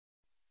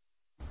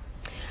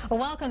Well,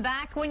 welcome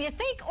back. When you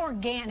think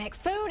organic,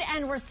 food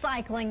and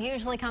recycling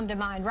usually come to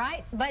mind,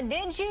 right? But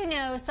did you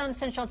know some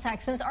Central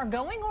Texans are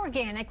going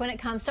organic when it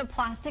comes to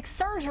plastic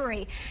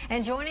surgery?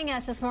 And joining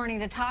us this morning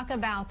to talk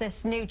about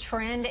this new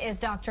trend is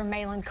Dr.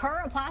 Mahlon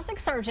Kerr, a plastic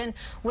surgeon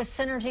with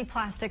Synergy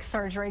Plastic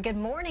Surgery. Good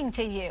morning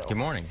to you. Good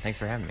morning. Thanks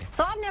for having me.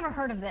 So I've never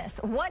heard of this.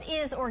 What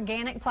is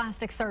organic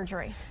plastic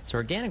surgery? So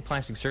organic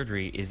plastic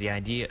surgery is the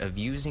idea of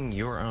using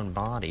your own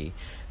body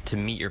to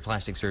meet your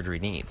plastic surgery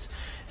needs.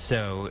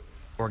 So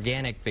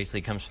organic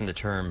basically comes from the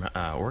term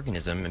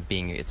organism,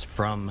 being it's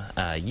from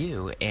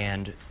you,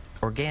 and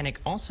organic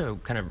also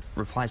kind of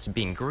applies to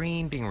being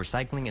green, being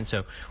recycling, and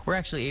so we're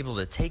actually able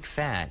to take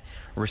fat,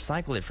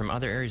 recycle it from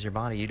other areas of your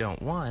body you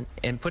don't want,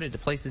 and put it to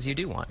places you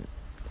do want.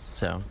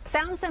 So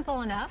sounds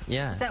simple enough.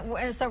 Yeah.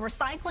 So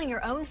recycling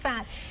your own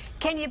fat,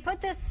 can you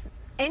put this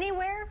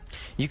anywhere?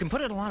 You can put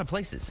it in a lot of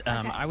places.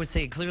 Okay. I would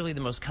say clearly the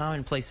most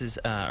common places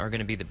are going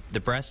to be the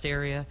breast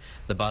area,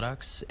 the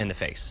buttocks, and the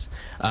face.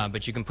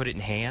 But you can put it in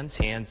hands.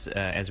 Hands,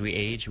 as we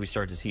age, we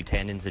start to see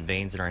tendons and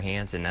veins in our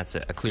hands, and that's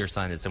a clear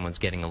sign that someone's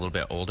getting a little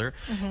bit older.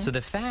 So the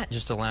fat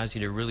just allows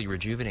you to really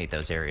rejuvenate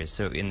those areas.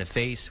 So in the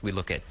face, we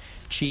look at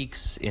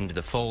cheeks, into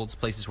the folds,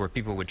 places where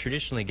people would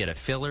traditionally get a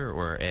filler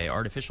or an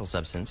artificial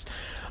substance.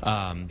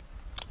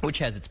 Which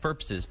has its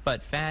purposes,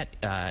 but fat,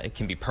 it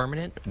can be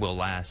permanent, will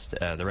last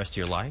the rest of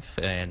your life,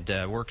 and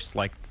works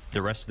like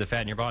the rest of the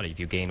fat in your body. If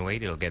you gain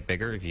weight, it'll get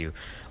bigger. If you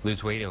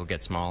lose weight, it'll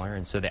get smaller.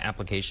 And so the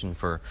application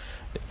for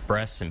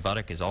breasts and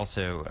buttock is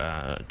also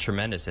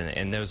tremendous,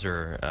 and those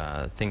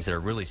are things that are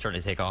really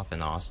starting to take off in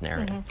the Austin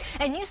area.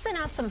 And you sent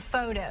us some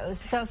photos,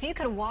 so if you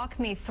could walk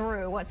me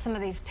through what some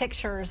of these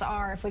pictures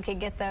are, if we could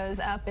get those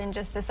up in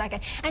just a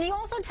second. And you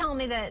also tell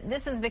me that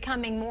this is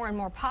becoming more and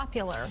more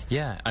popular.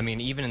 Yeah, I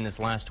mean, even in this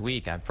last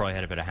week, I've probably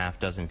had about a half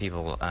dozen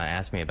people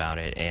ask me about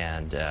it,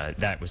 and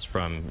that was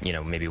from, you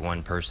know, maybe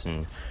one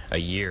person a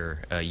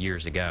year,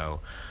 years ago.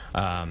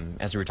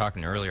 As we were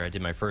talking earlier, I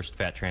did my first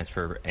fat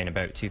transfer in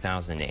about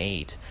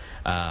 2008,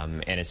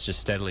 and it's just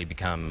steadily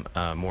become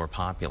more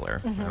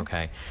popular.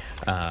 Okay.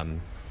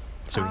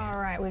 So all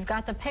right, we've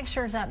got the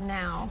pictures up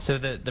now. So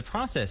the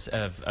process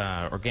of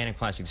organic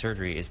plastic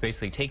surgery is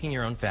basically taking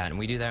your own fat, and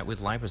we do that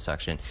with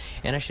liposuction.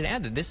 And I should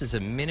add that this is a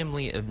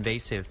minimally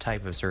invasive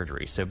type of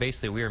surgery. So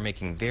basically we are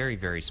making very,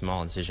 very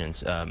small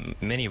incisions,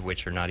 many of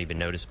which are not even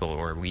noticeable,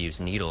 or we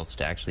use needles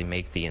to actually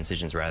make the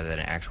incisions rather than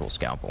an actual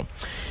scalpel.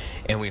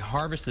 And we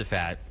harvest the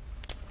fat,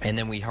 and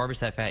then we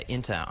harvest that fat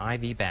into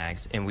IV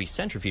bags, and we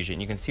centrifuge it.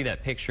 And you can see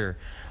that picture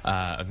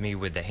of me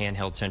with the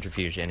handheld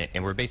centrifuge,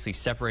 and we're basically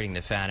separating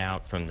the fat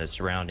out from the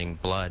surrounding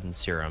blood and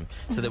serum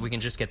so that we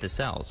can just get the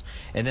cells.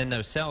 And then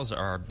those cells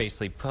are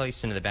basically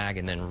placed into the bag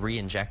and then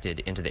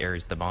re-injected into the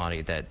areas of the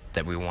body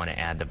that we want to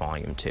add the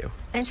volume to.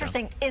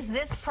 Interesting. So, is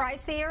this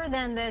pricier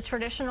than the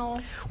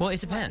traditional? Well, it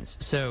depends.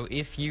 So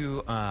if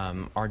you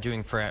are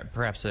doing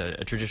perhaps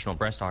a traditional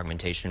breast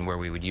augmentation where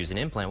we would use an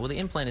implant, well, the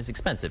implant is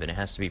expensive and it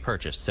has to be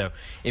purchased. So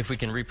if we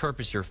can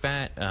repurpose your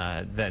fat,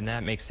 then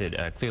that makes it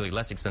clearly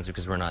less expensive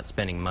because we're not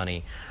spending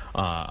money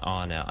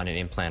on an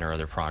implant or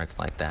other product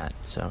like that.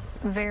 So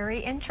very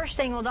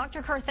interesting. Well,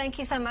 Dr. Kerr, thank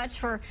you so much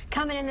for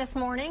coming in this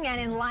morning and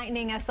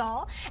enlightening us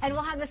all. And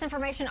we'll have this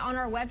information on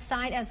our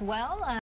website as well.